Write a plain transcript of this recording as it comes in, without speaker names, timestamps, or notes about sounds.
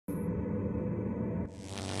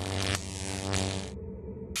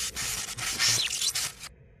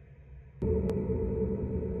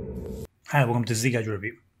Hi, welcome to Z Guide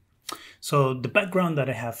Review. So the background that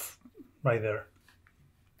I have right there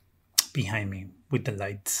behind me with the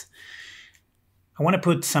lights, I want to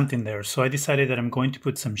put something there. So I decided that I'm going to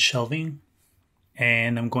put some shelving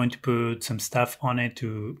and I'm going to put some stuff on it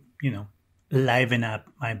to, liven up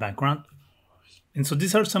my background. And so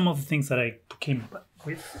these are some of the things that I came up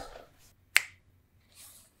with.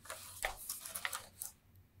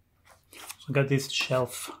 So I got this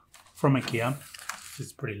shelf from IKEA.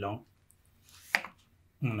 It's pretty long.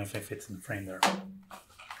 I don't know if it fits in the frame there.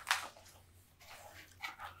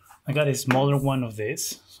 I got a smaller one of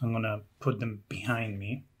this, so I'm gonna put them behind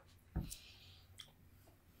me.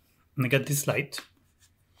 And I got this light,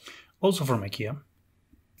 also from IKEA.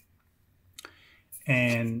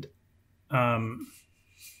 And I'm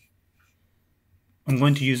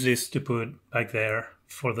going to use this to put back there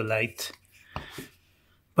for the light.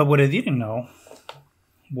 But what I didn't know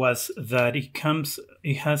was that it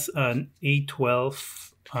has an A12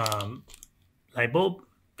 light bulb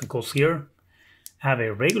that goes here. I have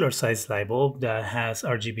a regular size light bulb that has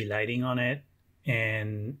RGB lighting on it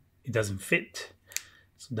and it doesn't fit.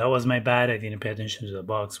 So that was my bad. I didn't pay attention to the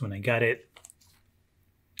box when I got it.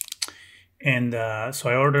 And so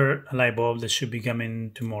I ordered a light bulb that should be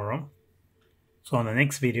coming tomorrow. So on the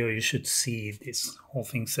next video, you should see this whole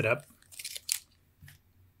thing set up.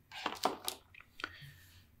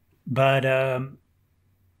 But,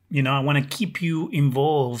 I want to keep you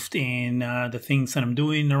involved in the things that I'm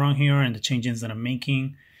doing around here and the changes that I'm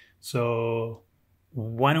making. So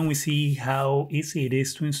why don't we see how easy it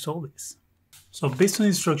is to install this? So based on the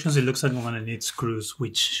instructions, it looks like I'm going to need screws,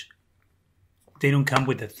 which they don't come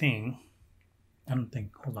with the thing. I don't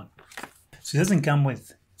think. Hold on. So it doesn't come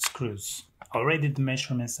with screws. I already did the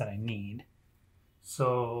measurements that I need.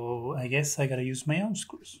 So I guess I got to use my own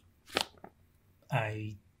screws.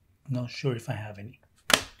 I'm not sure if I have any.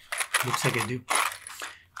 Looks like I do.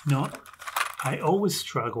 I always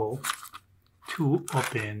struggle to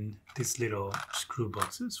open these little screw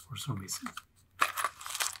boxes for some reason. I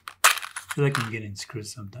feel like I'm getting screwed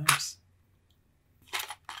sometimes.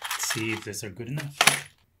 Let's see if these are good enough.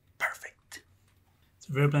 Perfect. So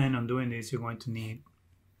if you're planning on doing this, you're going to need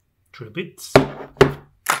drill bits,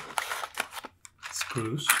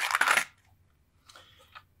 screws,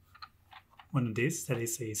 one of these that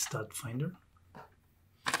is a stud finder,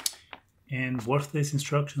 and worthless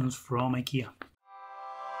instructions from IKEA.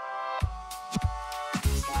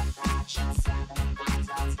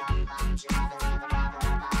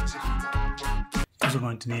 Also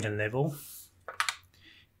going to need a level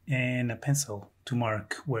and a pencil to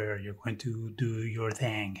mark where you're going to do your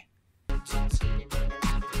thing.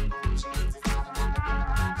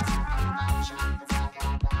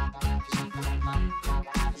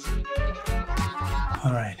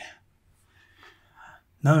 All right.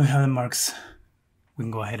 Now that we have the marks, we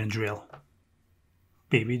can go ahead and drill.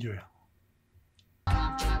 Baby drill.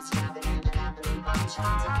 Time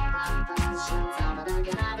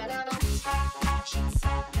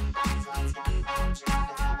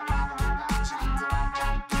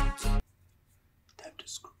to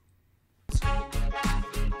screw.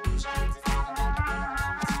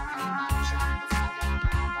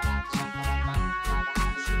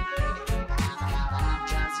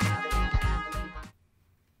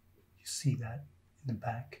 See that in the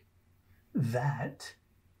back? That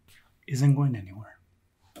isn't going anywhere.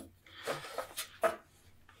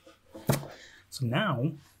 So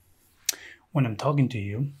now, when I'm talking to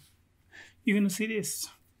you, you're gonna see this.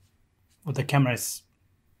 Well, the camera is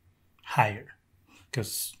higher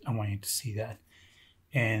because I want you to see that.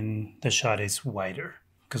 And the shot is wider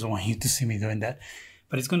because I want you to see me doing that.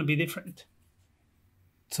 But it's gonna be different.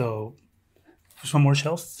 So, there's one more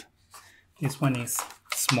shelf. This one is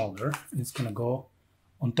smaller. It's gonna go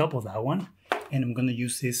on top of that one, and I'm gonna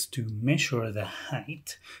use this to measure the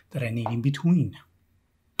height that I need in between.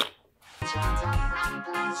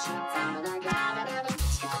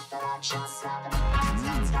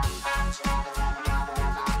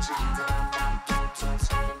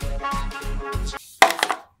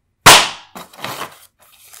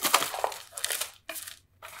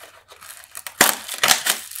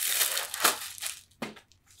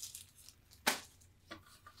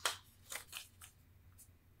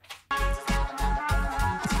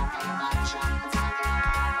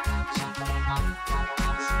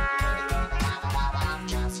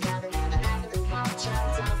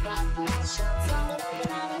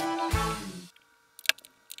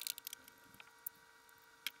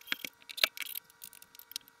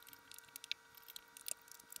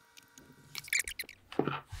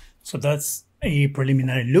 So that's a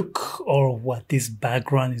preliminary look or what this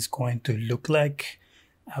background is going to look like.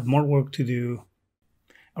 I have more work to do.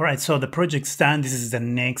 All right, so the project's done. This is the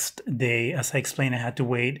next day. As I explained, I had to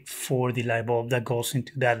wait for the light bulb that goes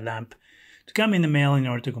into that lamp to come in the mail in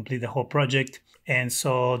order to complete the whole project. And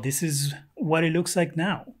so this is what it looks like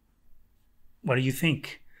now. What do you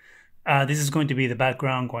think? This is going to be the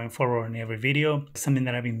background going forward in every video. Something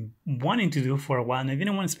that I've been wanting to do for a while, and I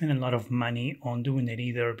didn't want to spend a lot of money on doing it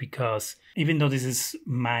either, because even though this is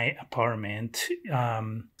my apartment,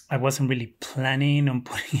 I wasn't really planning on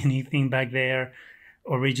putting anything back there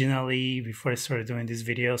originally before I started doing these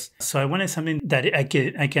videos. So I wanted something that I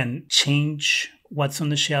can change what's on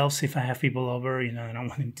the shelves if I have people over. You know, I don't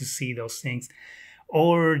want them to see those things,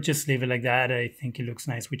 or just leave it like that. I think it looks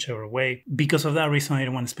nice whichever way. Because of that reason, I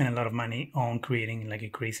don't want to spend a lot of money on creating like a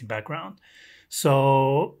crazy background.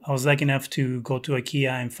 So I was lucky enough to go to IKEA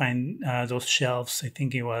and find those shelves. I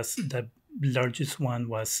think it was the largest one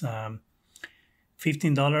was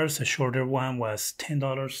 $15. A shorter one was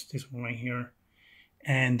 $10. This one right here.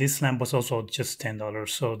 And this lamp was also just $10.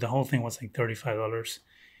 So the whole thing was like $35.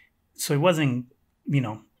 So it wasn't, you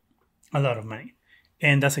know, a lot of money.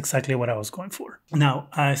 And that's exactly what I was going for. Now,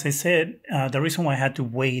 as I said, the reason why I had to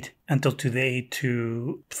wait until today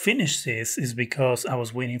to finish this is because I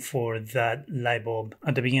was waiting for that light bulb.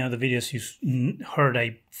 At the beginning of the videos, you heard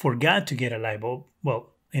I forgot to get a light bulb.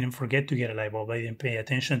 Well, I didn't forget to get a light bulb. I didn't pay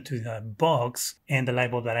attention to the box, and the light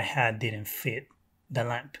bulb that I had didn't fit the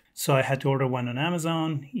lamp. So I had to order one on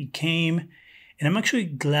Amazon. It came, and I'm actually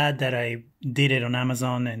glad that I did it on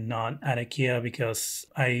Amazon and not at IKEA, because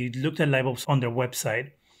I looked at light bulbs on their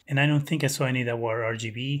website and I don't think I saw any that were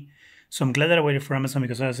RGB. So I'm glad that I waited for Amazon,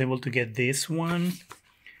 because I was able to get this one,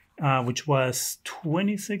 which was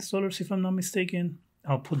 $26 if I'm not mistaken.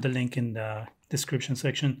 I'll put the link in the description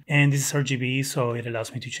section. And this is RGB, so it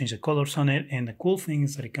allows me to change the colors on it. And the cool thing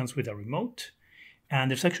is that it comes with a remote. And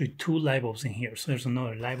there's actually 2 light bulbs in here. So there's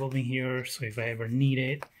another light bulb in here. So if I ever need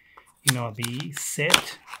it, you know, I'll be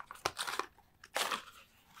set.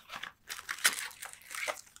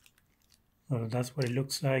 So that's what it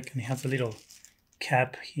looks like. And it has a little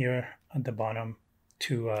cap here at the bottom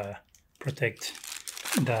to protect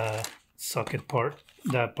the socket part,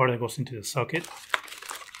 the part that goes into the socket.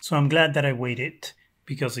 So I'm glad that I waited,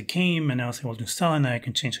 because it came and I was able to install it, and I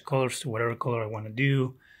can change the colors to whatever color I want to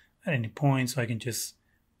do at any point. So I can just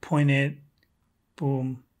point it,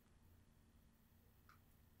 boom.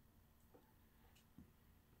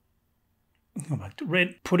 Go back to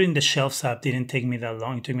red. Putting the shelves up didn't take me that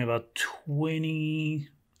long. It took me about 20,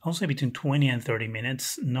 I'll say between 20 and 30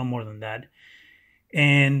 minutes, no more than that.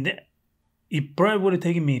 And it probably would have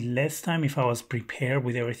taken me less time if I was prepared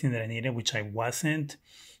with everything that I needed, which I wasn't.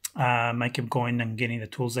 I kept going and getting the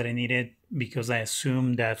tools that I needed, because I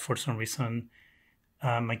assumed that for some reason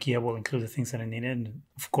IKEA will include the things that I needed.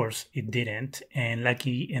 Of course, it didn't. And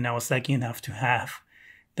I was lucky enough to have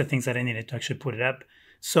the things that I needed to actually put it up.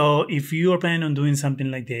 So if you are planning on doing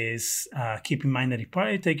something like this, keep in mind that it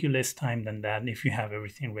probably take you less time than that if you have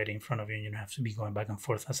everything ready in front of you and you don't have to be going back and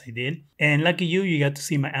forth as I did. And lucky you got to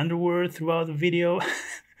see my underwear throughout the video.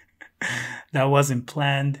 That wasn't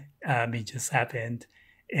planned. It just happened.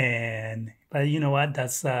 But you know what?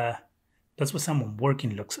 That's what someone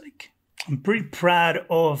working looks like. I'm pretty proud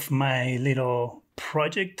of my little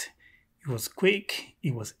project. It was quick,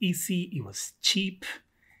 it was easy, it was cheap,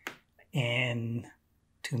 and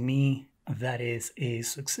to me, that is a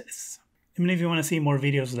success. Let me know if you want to see more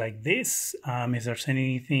videos like this. If there's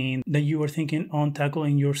anything that you are thinking on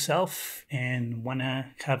tackling yourself and want to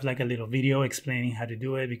have like a little video explaining how to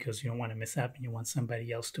do it, because you don't want to mess up and you want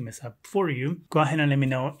somebody else to mess up for you, go ahead and let me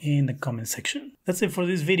know in the comment section. That's it for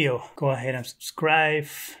this video. Go ahead and subscribe.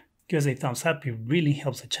 Give us a thumbs up. It really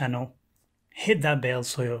helps the channel. Hit that bell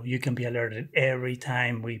so you can be alerted every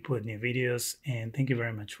time we put new videos. And thank you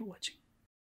very much for watching.